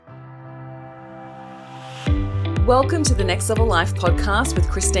Welcome to the Next Level Life podcast with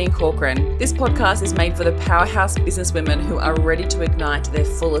Christine Corcoran. This podcast is made for the powerhouse businesswomen who are ready to ignite their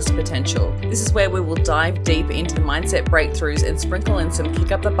fullest potential. This is where we will dive deep into the mindset breakthroughs and sprinkle in some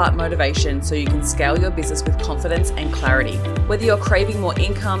kick up the butt motivation so you can scale your business with confidence and clarity. Whether you're craving more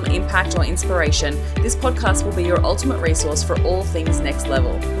income, impact, or inspiration, this podcast will be your ultimate resource for all things next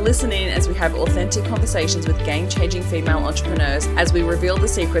level. Listen in as we have authentic conversations with game-changing female entrepreneurs as we reveal the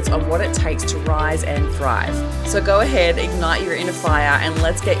secrets on what it takes to rise and thrive. So go ahead, ignite your inner fire, and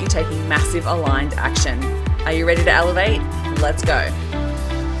let's get you taking massive aligned action. Are you ready to elevate? Let's go.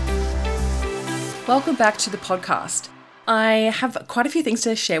 Welcome back to the podcast. I have quite a few things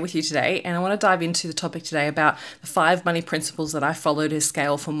to share with you today, and I want to dive into the topic today about the 5 money principles that I follow to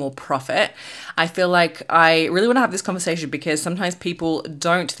scale for more profit. I feel like I really want to have this conversation because sometimes people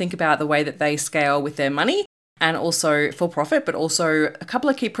don't think about the way that they scale with their money and also for profit, but also a couple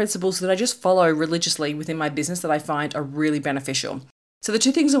of key principles that I just follow religiously within my business that I find are really beneficial. So the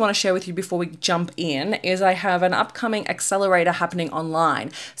 2 things I want to share with you before we jump in is I have an upcoming accelerator happening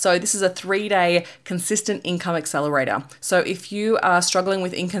online. So this is a 3-day consistent income accelerator. So if you are struggling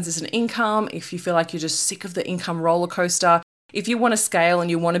with inconsistent income, if you feel like you're just sick of the income roller coaster, if you want to scale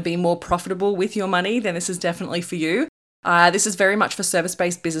and you want to be more profitable with your money, then this is definitely for you. This is very much for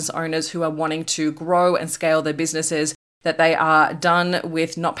service-based business owners who are wanting to grow and scale their businesses, that they are done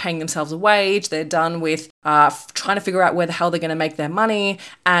with not paying themselves a wage, they're done with trying to figure out where the hell they're going to make their money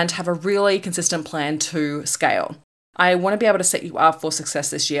and have a really consistent plan to scale. I want to be able to set you up for success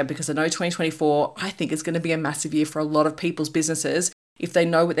this year because I know 2024, I think, is going to be a massive year for a lot of people's businesses if they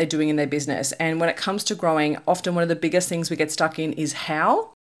know what they're doing in their business. And when it comes to growing, often one of the biggest things we get stuck in is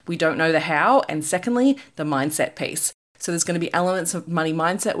how. We don't know the how. And secondly, the mindset piece. So there's going to be elements of money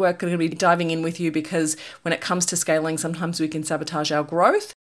mindset work I'm going to be diving in with you because when it comes to scaling, sometimes we can sabotage our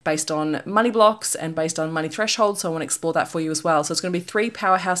growth based on money blocks and based on money thresholds. So I want to explore that for you as well. So it's going to be 3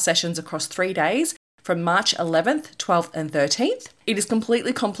 powerhouse sessions across 3 days from March 11th, 12th, and 13th. It is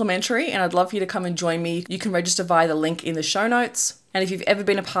completely complimentary and I'd love for you to come and join me. You can register via the link in the show notes. And if you've ever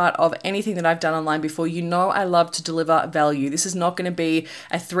been a part of anything that I've done online before, you know I love to deliver value. This is not going to be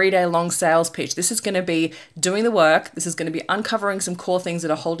a 3-day long sales pitch. This is going to be doing the work. This is going to be uncovering some core things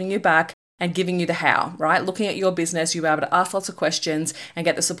that are holding you back and giving you the how, right? Looking at your business, you'll be able to ask lots of questions and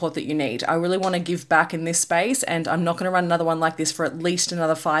get the support that you need. I really want to give back in this space, and I'm not going to run another one like this for at least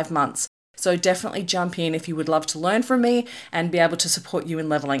another 5 months. So definitely jump in if you would love to learn from me and be able to support you in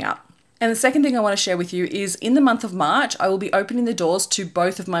leveling up. And the second thing I want to share with you is in the month of March, I will be opening the doors to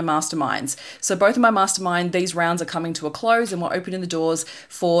both of my masterminds. So both of my mastermind, these rounds are coming to a close and we're opening the doors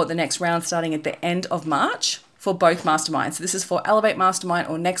for the next round starting at the end of March for both masterminds. So this is for Elevate Mastermind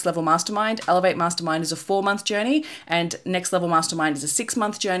or Next Level Mastermind. Elevate Mastermind is a 4-month journey and Next Level Mastermind is a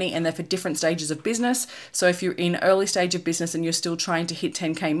 6-month journey, and they're for different stages of business. So if you're in early stage of business and you're still trying to hit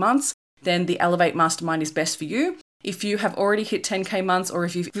 10K months, then the Elevate Mastermind is best for you. If you have already hit 10K months, or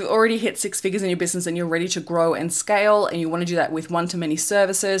if you've already hit 6 figures in your business and you're ready to grow and scale and you want to do that with one-to-many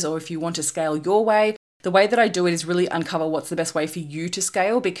services, or if you want to scale your way, the way that I do it is really uncover what's the best way for you to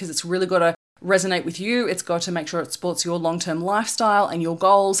scale because it's really got to resonate with you. It's got to make sure it supports your long-term lifestyle and your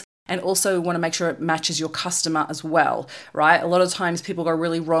goals. And also want to make sure it matches your customer as well, right? A lot of times people go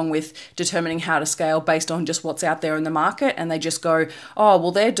really wrong with determining how to scale based on just what's out there in the market. And they just go, oh,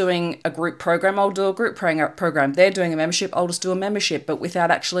 well, they're doing a group program, I'll do a group program. They're doing a membership, I'll just do a membership. But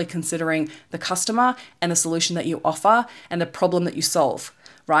without actually considering the customer and the solution that you offer and the problem that you solve,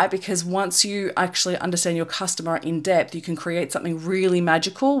 right? Because once you actually understand your customer in depth, you can create something really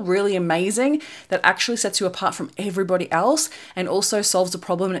magical, really amazing that actually sets you apart from everybody else and also solves a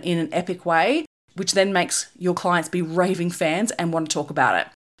problem in an epic way, which then makes your clients be raving fans and want to talk about it.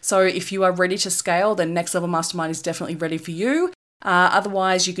 So if you are ready to scale, then Next Level Mastermind is definitely ready for you.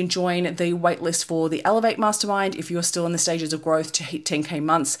 Otherwise, you can join the waitlist for the Elevate Mastermind if you're still in the stages of growth to hit 10K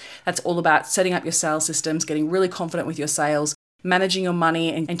months. That's all about setting up your sales systems, getting really confident with your sales, managing your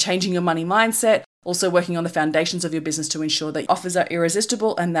money and changing your money mindset, also working on the foundations of your business to ensure that offers are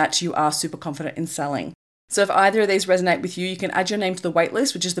irresistible and that you are super confident in selling. So if either of these resonate with you, you can add your name to the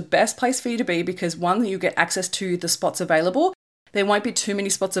waitlist, which is the best place for you to be because one, you get access to the spots available. There won't be too many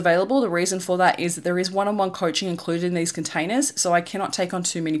spots available. The reason for that is that there is one-on-one coaching included in these containers, so I cannot take on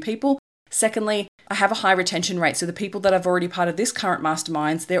too many people. Secondly, I have a high retention rate, so the people that have already part of this current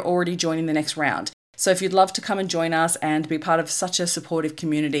masterminds, they're already joining the next round. So if you'd love to come and join us and be part of such a supportive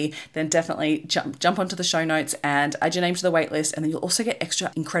community, then definitely jump onto the show notes and add your name to the waitlist. And then you'll also get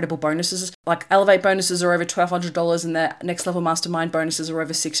extra incredible bonuses. Like Elevate bonuses are over $1,200 and the Next Level Mastermind bonuses are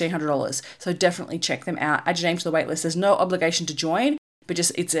over $1,600. So definitely check them out. Add your name to the waitlist. There's no obligation to join, but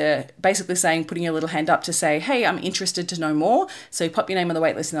just it's basically saying, putting your little hand up to say, hey, I'm interested to know more. So you pop your name on the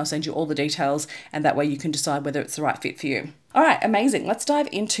wait list and I'll send you all the details, and that way you can decide whether it's the right fit for you. All right, amazing. Let's dive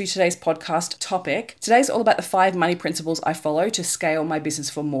into today's podcast topic. Today's all about the 5 money principles I follow to scale my business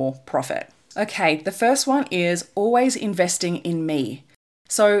for more profit. Okay, the first one is always investing in me.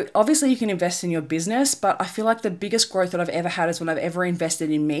 So obviously you can invest in your business, but I feel like the biggest growth that I've ever had is when I've ever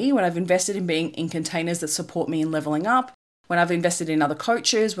invested in me, when I've invested in being in containers that support me in leveling up, when I've invested in other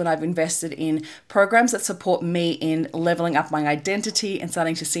coaches, when I've invested in programs that support me in leveling up my identity and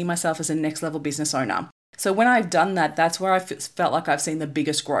starting to see myself as a next level business owner. So when I've done that, that's where I felt like I've seen the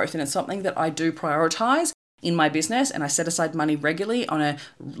biggest growth. And it's something that I do prioritize in my business. And I set aside money regularly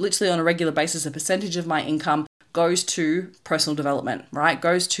literally on a regular basis. A percentage of my income goes to personal development, right?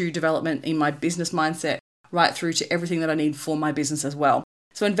 Goes to development in my business mindset, right through to everything that I need for my business as well.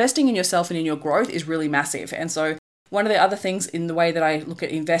 So investing in yourself and in your growth is really massive. And so one of the other things in the way that I look at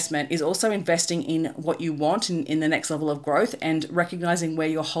investment is also investing in what you want in the next level of growth, and recognizing where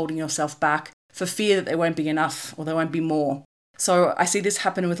you're holding yourself back for fear that there won't be enough or there won't be more. So I see this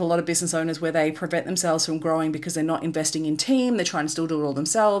happen with a lot of business owners where they prevent themselves from growing because they're not investing in team. They're trying to still do it all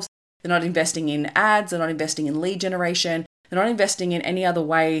themselves. They're not investing in ads. They're not investing in lead generation. They're not investing in any other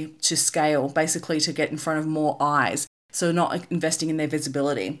way to scale, basically to get in front of more eyes. So not investing in their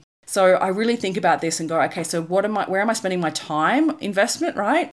visibility. So I really think about this and go, okay, so where am I spending my time investment,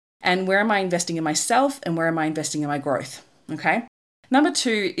 right? And where am I investing in myself, and where am I investing in my growth? Okay. Number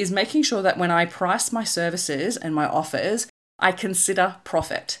 2 is making sure that when I price my services and my offers, I consider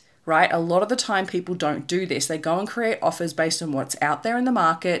profit, right? A lot of the time people don't do this. They go and create offers based on what's out there in the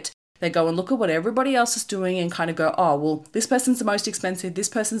market. They go and look at what everybody else is doing and kind of go, oh, well, this person's the most expensive. This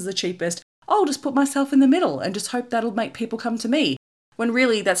person's the cheapest. I'll just put myself in the middle and just hope that'll make people come to me. When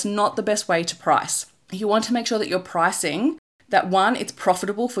really that's not the best way to price. You want to make sure that you're pricing that, one, it's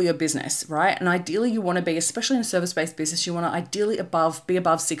profitable for your business, right? And ideally you want to be, especially in a service-based business, you want to ideally be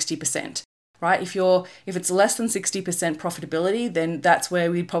above 60%, right? If it's less than 60% profitability, then that's where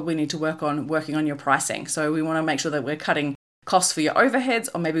we probably need to working on your pricing. So we want to make sure that we're cutting costs for your overheads,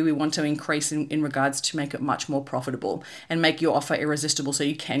 or maybe we want to increase in regards to make it much more profitable and make your offer irresistible so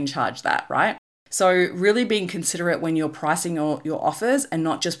you can charge that, right? So really being considerate when you're pricing your offers, and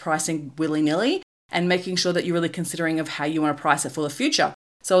not just pricing willy-nilly, and making sure that you're really considering of how you want to price it for the future.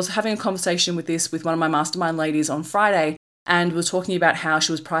 So I was having a conversation with one of my mastermind ladies on Friday, and was talking about how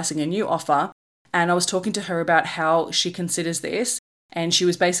she was pricing a new offer. And I was talking to her about how she considers this. And she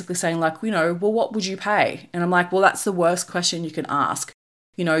was basically saying like, well, what would you pay? And I'm like, well, that's the worst question you can ask.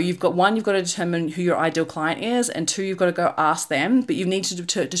 You've got to determine who your ideal client is, and 2, you've got to go ask them, but you need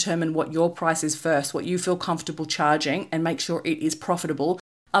to determine what your price is first, what you feel comfortable charging, and make sure it is profitable.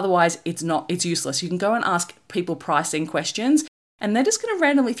 Otherwise, it's useless. You can go and ask people pricing questions, and they're just going to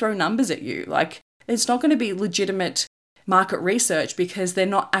randomly throw numbers at you. Like, it's not going to be legitimate market research because they're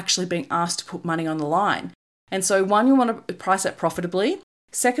not actually being asked to put money on the line. And so 1, you want to price it profitably.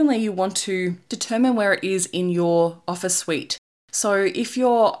 Secondly, you want to determine where it is in your offer suite. So if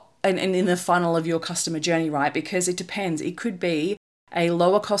you're in the funnel of your customer journey, right? Because it depends. It could be a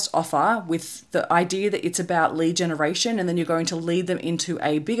lower cost offer with the idea that it's about lead generation, and then you're going to lead them into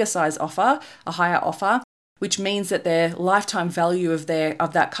a bigger size offer, a higher offer, which means that their lifetime value of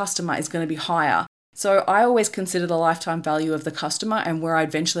that customer is going to be higher. So I always consider the lifetime value of the customer and where I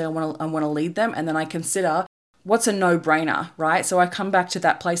want to lead them, and then I consider what's a no-brainer, right? So I come back to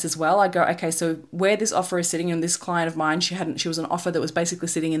that place as well. I go, okay, so where this offer is sitting, and this client of mine, she was an offer that was basically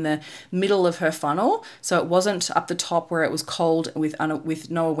sitting in the middle of her funnel. So it wasn't up the top where it was cold with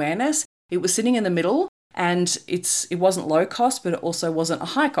no awareness. It was sitting in the middle, and it wasn't low cost, but it also wasn't a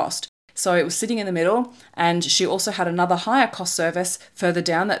high cost. So it was sitting in the middle, and she also had another higher cost service further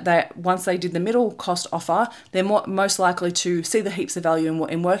down that once they did the middle cost offer, they're most likely to see the heaps of value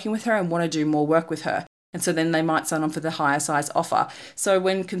in working with her and want to do more work with her. And so then they might sign on for the higher size offer. So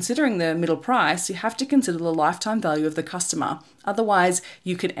when considering the middle price, you have to consider the lifetime value of the customer. Otherwise,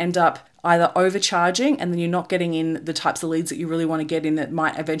 you could end up either overcharging, and then you're not getting in the types of leads that you really want to get in that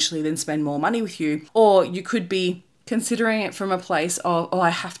might eventually then spend more money with you. Or you could be considering it from a place of, I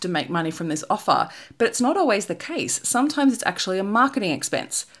have to make money from this offer. But it's not always the case. Sometimes it's actually a marketing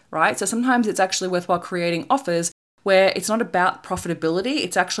expense, right? So sometimes it's actually worthwhile creating offers where it's not about profitability,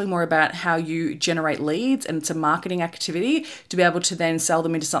 it's actually more about how you generate leads, and it's a marketing activity to be able to then sell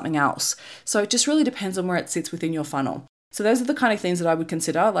them into something else. So it just really depends on where it sits within your funnel. So those are the kind of things that I would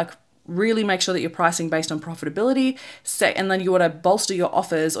consider, like really make sure that you're pricing based on profitability, and then you want to bolster your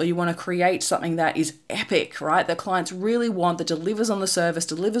offers, or you want to create something that is epic, right? That clients really want, that delivers on the service,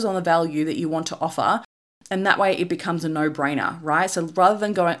 delivers on the value that you want to offer. And that way it becomes a no-brainer, right? So rather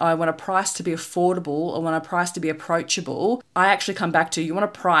than going, oh, I want a price to be affordable or I want a price to be approachable, I actually come back to, you want a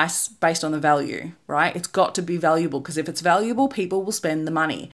price based on the value, right? It's got to be valuable, because if it's valuable, people will spend the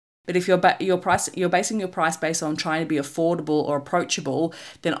money. But if you're basing your price based on trying to be affordable or approachable,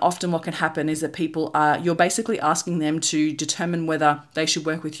 then often what can happen is that you're basically asking them to determine whether they should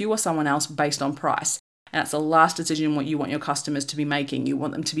work with you or someone else based on price. And that's the last decision what you want your customers to be making. You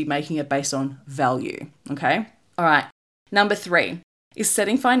want them to be making it based on value, okay? All right, number 3 is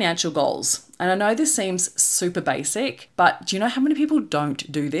setting financial goals. And I know this seems super basic, but do you know how many people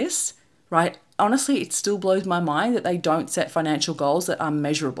don't do this, right? Honestly, it still blows my mind that they don't set financial goals that are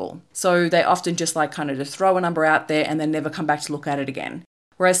measurable. So they often just just throw a number out there and then never come back to look at it again.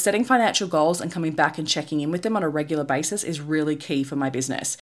 Whereas setting financial goals and coming back and checking in with them on a regular basis is really key for my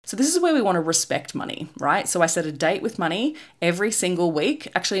business. So this is where we want to respect money, right? So I set a date with money every single week.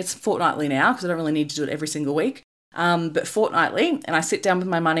 Actually, it's fortnightly now because I don't really need to do it every single week. But fortnightly, and I sit down with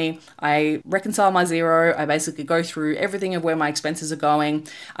my money, I reconcile my zero, I basically go through everything of where my expenses are going,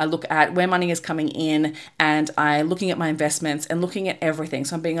 I look at where money is coming in, and I'm looking at my investments and looking at everything.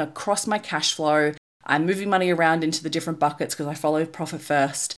 So I'm being across my cash flow, I'm moving money around into the different buckets because I follow profit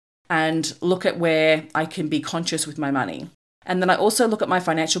first, and look at where I can be conscious with my money. And then I also look at my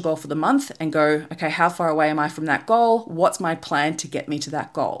financial goal for the month and go, okay, how far away am I from that goal? What's my plan to get me to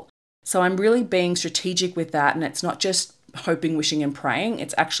that goal? So I'm really being strategic with that, and it's not just hoping, wishing, and praying.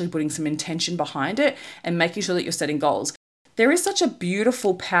 It's actually putting some intention behind it and making sure that you're setting goals. There is such a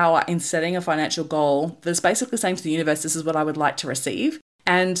beautiful power in setting a financial goal that's basically saying to the universe, this is what I would like to receive.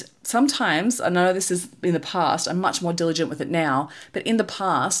 And sometimes, I know this is in the past, I'm much more diligent with it now, but in the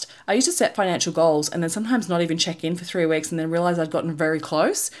past, I used to set financial goals and then sometimes not even check in for 3 weeks and then realize I'd gotten very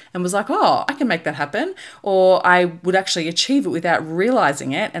close and was like, oh, I can make that happen. Or I would actually achieve it without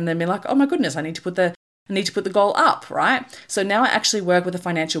realizing it and then be like, oh my goodness, I need to put the goal up, right? So now I actually work with a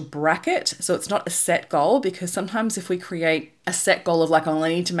financial bracket. So it's not a set goal, because sometimes if we create a set goal of like, I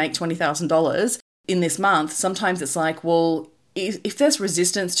only need to make $20,000 in this month, sometimes it's like, well, if there's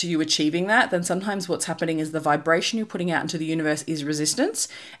resistance to you achieving that, then sometimes what's happening is the vibration you're putting out into the universe is resistance,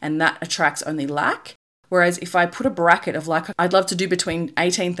 and that attracts only lack. Whereas if I put a bracket of like, I'd love to do between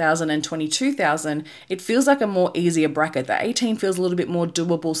 18,000 and 22,000, it feels like a more easier bracket. The 18 feels a little bit more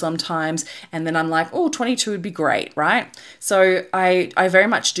doable sometimes. And then I'm like, oh, 22 would be great, right? So I very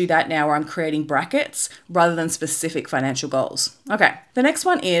much do that now, where I'm creating brackets rather than specific financial goals. Okay, the next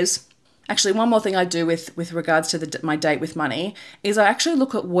one is, actually, one more thing I do with regards to my date with money is I actually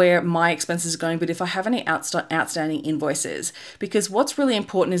look at where my expenses are going, but if I have any outstanding invoices, because what's really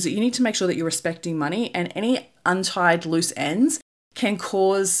important is that you need to make sure that you're respecting money, and any untied loose ends can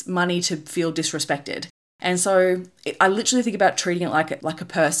cause money to feel disrespected. And so I literally think about treating it like a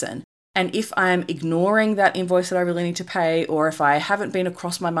person. And if I'm ignoring that invoice that I really need to pay, or if I haven't been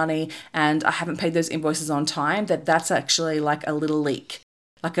across my money and I haven't paid those invoices on time, that's actually like a little leak.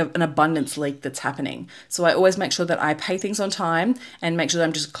 Like an abundance leak that's happening. So I always make sure that I pay things on time and make sure that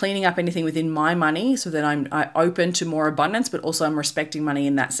I'm just cleaning up anything within my money so that I'm open to more abundance, but also I'm respecting money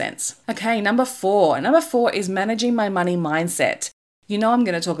in that sense. Okay, number 4. Number 4 is managing my money mindset. You know I'm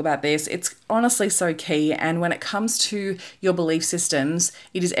going to talk about this. It's honestly so key. And when it comes to your belief systems,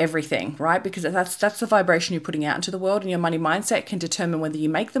 it is everything, right? Because that's the vibration you're putting out into the world, and your money mindset can determine whether you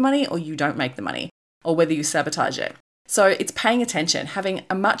make the money or you don't make the money, or whether you sabotage it. So it's paying attention, having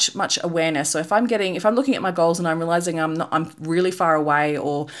a much awareness. So if I'm looking at my goals and I'm realizing I'm really far away,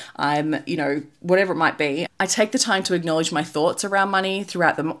 or I'm, whatever it might be, I take the time to acknowledge my thoughts around money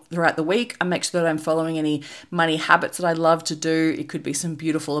throughout the week. I make sure that I'm following any money habits that I love to do. It could be some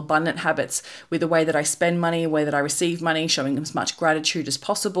beautiful abundant habits with the way that I spend money, the way that I receive money, showing as much gratitude as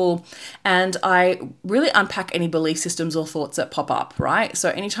possible. And I really unpack any belief systems or thoughts that pop up, right? So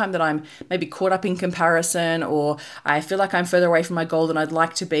anytime that I'm maybe caught up in comparison, or I feel like I'm further away from my goal than I'd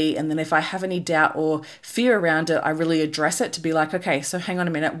like to be, and then if I have any doubt or fear around it, I really address it to be like, okay, so hang on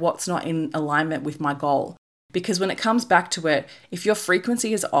a minute, what's not in alignment with my goal? Because when it comes back to it, if your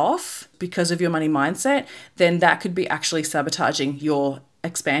frequency is off because of your money mindset, then that could be actually sabotaging your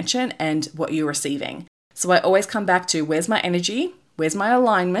expansion and what you're receiving. So I always come back to, where's my energy? Where's my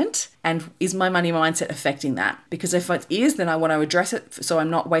alignment? And is my money mindset affecting that? Because if it is, then I want to address it so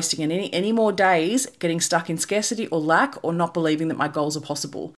I'm not wasting any more days getting stuck in scarcity or lack, or not believing that my goals are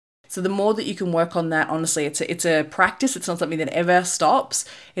possible. So the more that you can work on that, honestly, it's a practice. It's not something that ever stops.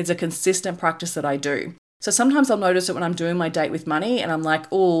 It's a consistent practice that I do. So sometimes I'll notice it when I'm doing my date with money and I'm like,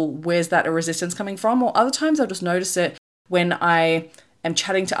 oh, where's that a resistance coming from? Or other times I'll just notice it when I am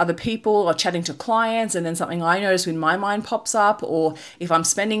chatting to other people or chatting to clients, and then something I notice in my mind pops up, or if I'm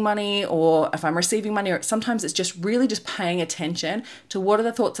spending money or if I'm receiving money, or sometimes it's just really just paying attention to what are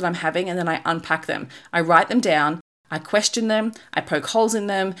the thoughts that I'm having, and then I unpack them. I write them down, I question them, I poke holes in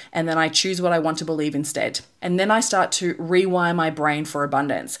them, and then I choose what I want to believe instead. And then I start to rewire my brain for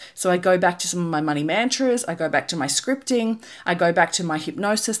abundance. So I go back to some of my money mantras, I go back to my scripting, I go back to my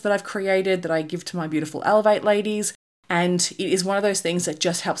hypnosis that I've created that I give to my beautiful Elevate ladies. And it is one of those things that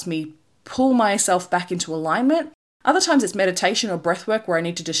just helps me pull myself back into alignment. Other times it's meditation or breath work where I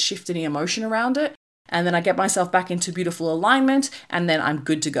need to just shift any emotion around it. And then I get myself back into beautiful alignment, and then I'm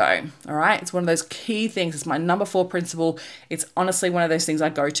good to go. All right. It's one of those key things. It's my number 4 principle. It's honestly one of those things I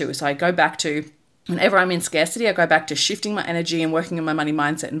go to. So I go back to, whenever I'm in scarcity, I go back to shifting my energy and working on my money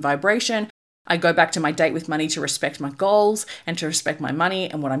mindset and vibration. I go back to my date with money to respect my goals and to respect my money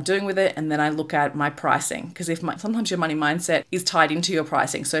and what I'm doing with it. And then I look at my pricing, because sometimes your money mindset is tied into your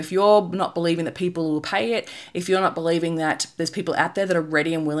pricing. So if you're not believing that people will pay it, if you're not believing that there's people out there that are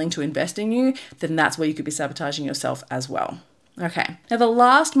ready and willing to invest in you, then that's where you could be sabotaging yourself as well. Okay. Now the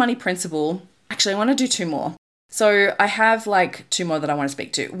last money principle, actually I want to do 2 more. So I have 2 more that I want to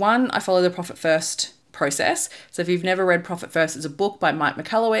speak to. One, I follow the Profit First process. So if you've never read Profit First, it's a book by Mike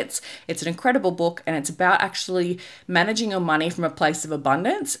Michalowicz. It's an incredible book, and it's about actually managing your money from a place of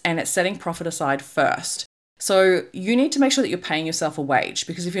abundance, and it's setting profit aside first. So you need to make sure that you're paying yourself a wage,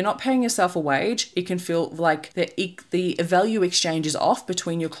 because if you're not paying yourself a wage, it can feel like the value exchange is off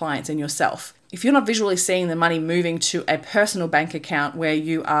between your clients and yourself. If you're not visually seeing the money moving to a personal bank account where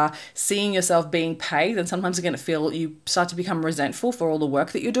you are seeing yourself being paid, then sometimes you're going to feel you start to become resentful for all the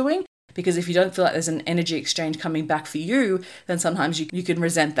work that you're doing. Because if you don't feel like there's an energy exchange coming back for you, then sometimes you can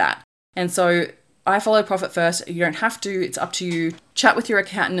resent that. And so I follow Profit First. You don't have to, it's up to you. Chat with your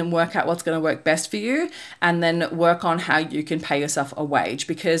accountant and work out what's going to work best for you, and then work on how you can pay yourself a wage.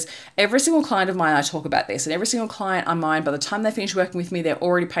 Because every single client of mine, I talk about this, and every single client of mine, by the time they finish working with me, they're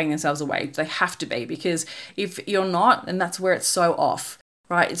already paying themselves a wage. They have to be, because if you're not, and that's where it's so off.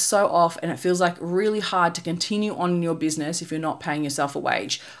 Right? It's so off, and it feels like really hard to continue on in your business if you're not paying yourself a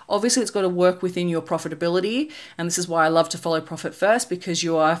wage. Obviously, it's got to work within your profitability, and this is why I love to follow Profit First, because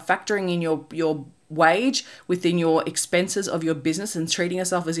you are factoring in your wage within your expenses of your business and treating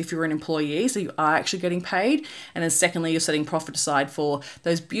yourself as if you're an employee, so you are actually getting paid. And then secondly, you're setting profit aside for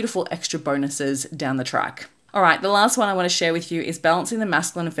those beautiful extra bonuses down the track. All right, the last one I want to share with you is balancing the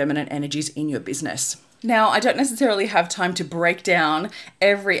masculine and feminine energies in your business. Now, I don't necessarily have time to break down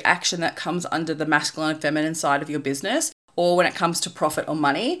every action that comes under the masculine and feminine side of your business, or when it comes to profit or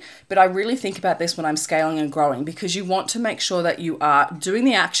money, but I really think about this when I'm scaling and growing, because you want to make sure that you are doing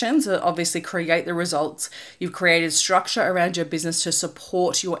the actions that obviously create the results. You've created structure around your business to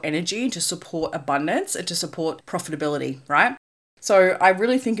support your energy, to support abundance, and to support profitability, right? So I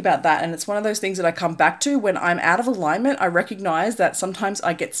really think about that, and it's one of those things that I come back to when I'm out of alignment. I recognize that sometimes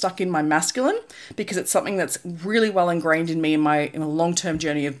I get stuck in my masculine because it's something that's really well ingrained in me in a long-term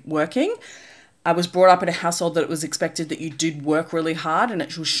journey of working. I was brought up in a household that it was expected that you did work really hard, and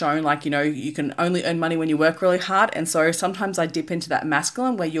it was shown you can only earn money when you work really hard. And so sometimes I dip into that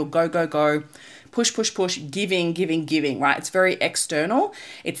masculine where you'll go, push, giving, right? It's very external.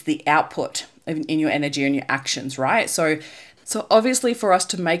 It's the output in your energy and your actions, right? So obviously for us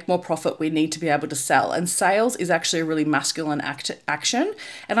to make more profit, we need to be able to sell. And sales is actually a really masculine action.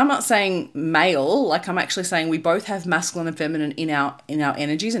 And I'm not saying male, I'm actually saying we both have masculine and feminine in our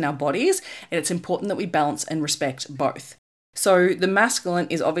energies, in our bodies. And it's important that we balance and respect both. So the masculine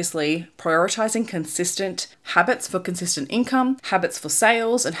is obviously prioritizing consistent habits for consistent income, habits for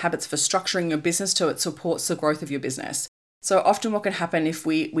sales, and habits for structuring your business so it supports the growth of your business. So often what can happen if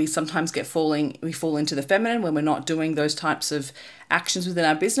we sometimes fall into the feminine when we're not doing those types of actions within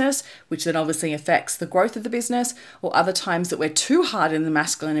our business, which then obviously affects the growth of the business, or other times that we're too hard in the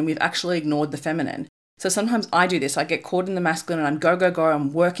masculine and we've actually ignored the feminine. So sometimes I do this. I get caught in the masculine and I'm go.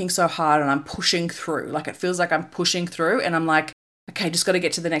 I'm working so hard and I'm pushing through. It feels like I'm pushing through and I'm like, okay, just got to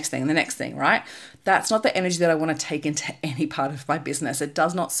get to the next thing, right? That's not the energy that I want to take into any part of my business. It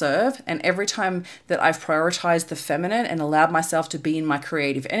does not serve. And every time that I've prioritized the feminine and allowed myself to be in my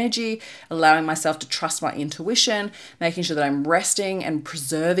creative energy, allowing myself to trust my intuition, making sure that I'm resting and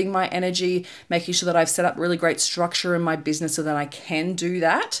preserving my energy, making sure that I've set up really great structure in my business so that I can do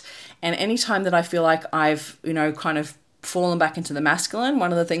that. And anytime that I feel like I've, kind of fallen back into the masculine,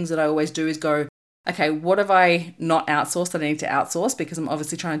 one of the things that I always do is go, okay, what have I not outsourced that I need to outsource because I'm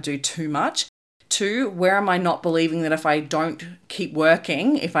obviously trying to do too much? 2, where am I not believing that if I don't keep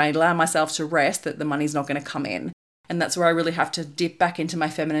working, if I allow myself to rest, that the money's not going to come in? And that's where I really have to dip back into my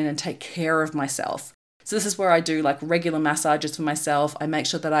feminine and take care of myself. So this is where I do like regular massages for myself. I make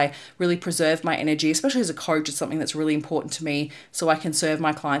sure that I really preserve my energy, especially as a coach. It's something that's really important to me so I can serve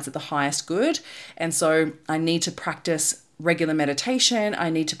my clients at the highest good. And so I need to practice regular meditation. I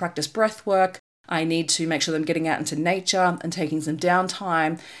need to practice breath work. I need to make sure that I'm getting out into nature and taking some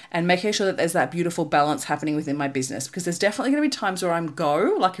downtime and making sure that there's that beautiful balance happening within my business, because there's definitely going to be times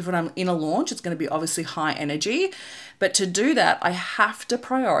where like if when I'm in a launch, it's going to be obviously high energy. But to do that, I have to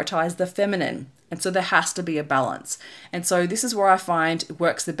prioritize the feminine. And so there has to be a balance. And so this is where I find it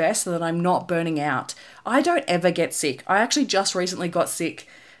works the best so that I'm not burning out. I don't ever get sick. I actually just recently got sick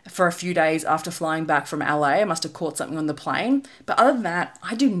for a few days after flying back from LA. I must have caught something on the plane. But other than that,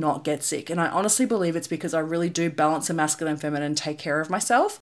 I do not get sick. And I honestly believe it's because I really do balance the masculine and feminine and take care of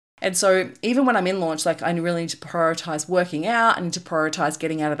myself. And so even when I'm in launch, like I really need to prioritize working out. I need to prioritize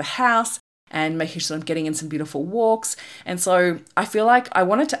getting out of the house and making sure I'm getting in some beautiful walks. And so I feel like I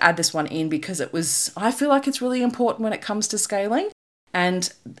wanted to add this one in because I feel like it's really important when it comes to scaling.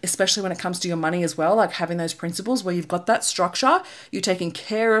 And especially when it comes to your money as well, like having those principles where you've got that structure, you're taking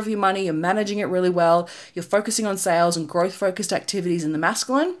care of your money, you're managing it really well, you're focusing on sales and growth-focused activities in the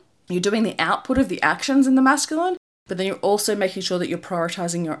masculine, you're doing the output of the actions in the masculine, but then you're also making sure that you're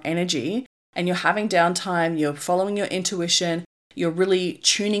prioritizing your energy and you're having downtime, you're following your intuition, you're really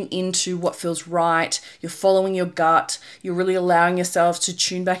tuning into what feels right, you're following your gut, you're really allowing yourself to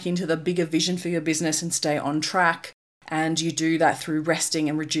tune back into the bigger vision for your business and stay on track. And you do that through resting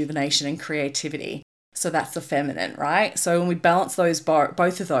and rejuvenation and creativity. So that's the feminine, right? So when we balance those,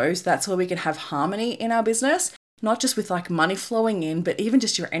 both of those, that's where we can have harmony in our business, not just with like money flowing in, but even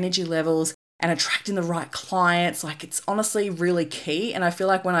just your energy levels and attracting the right clients. Like it's honestly really key. And I feel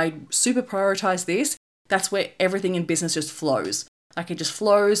like when I super prioritize this, that's where everything in business just flows. Like it just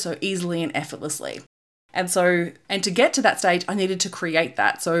flows so easily and effortlessly. And to get to that stage, I needed to create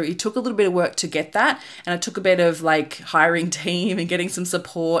that. So it took a little bit of work to get that. And it took a bit of like hiring team and getting some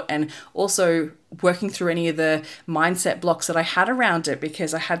support and also working through any of the mindset blocks that I had around it,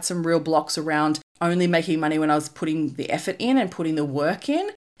 because I had some real blocks around only making money when I was putting the effort in and putting the work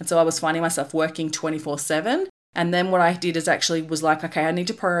in. And so I was finding myself working 24/7. And then what I did is actually was like, okay, I need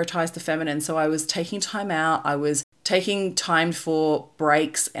to prioritize the feminine. So I was taking time out. I was taking time for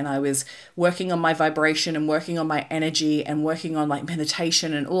breaks, and I was working on my vibration and working on my energy and working on like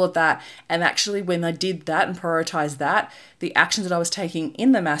meditation and all of that. And actually when I did that and prioritized that, the actions that I was taking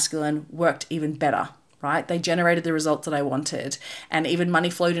in the masculine worked even better, right? They generated the results that I wanted, and even money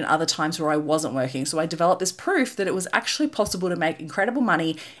flowed in other times where I wasn't working. So I developed this proof that it was actually possible to make incredible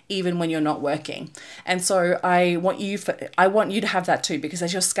money even when you're not working. And so I want you to have that too, because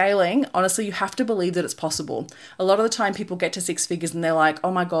as you're scaling, honestly, you have to believe that it's possible. A lot of the time people get to 6 figures and they're like,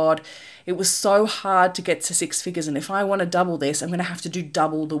 oh my God, it was so hard to get to 6 figures. And if I want to double this, I'm going to have to do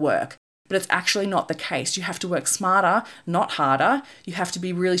double the work. But it's actually not the case. You have to work smarter, not harder. You have to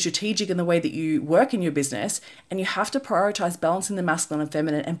be really strategic in the way that you work in your business. And you have to prioritize balancing the masculine and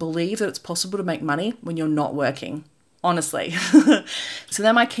feminine and believe that it's possible to make money when you're not working. Honestly. So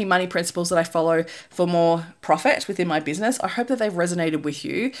they're my key money principles that I follow for more profit within my business. I hope that they've resonated with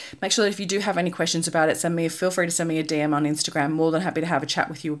you. Make sure that if you do have any questions about it, feel free to send me a DM on Instagram. More than happy to have a chat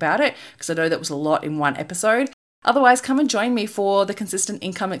with you about it, because I know that was a lot in one episode. Otherwise, come and join me for the Consistent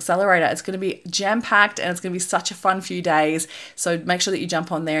Income Accelerator. It's going to be jam-packed and it's going to be such a fun few days. So make sure that you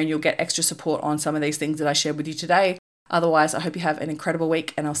jump on there and you'll get extra support on some of these things that I shared with you today. Otherwise, I hope you have an incredible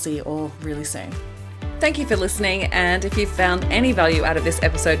week and I'll see you all really soon. Thank you for listening. And if you found any value out of this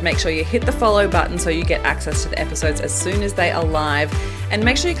episode, make sure you hit the follow button so you get access to the episodes as soon as they are live. And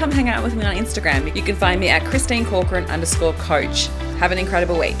make sure you come hang out with me on Instagram. You can find me at ChristineCorcoran_coach. Have an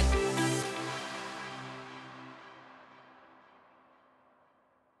incredible week.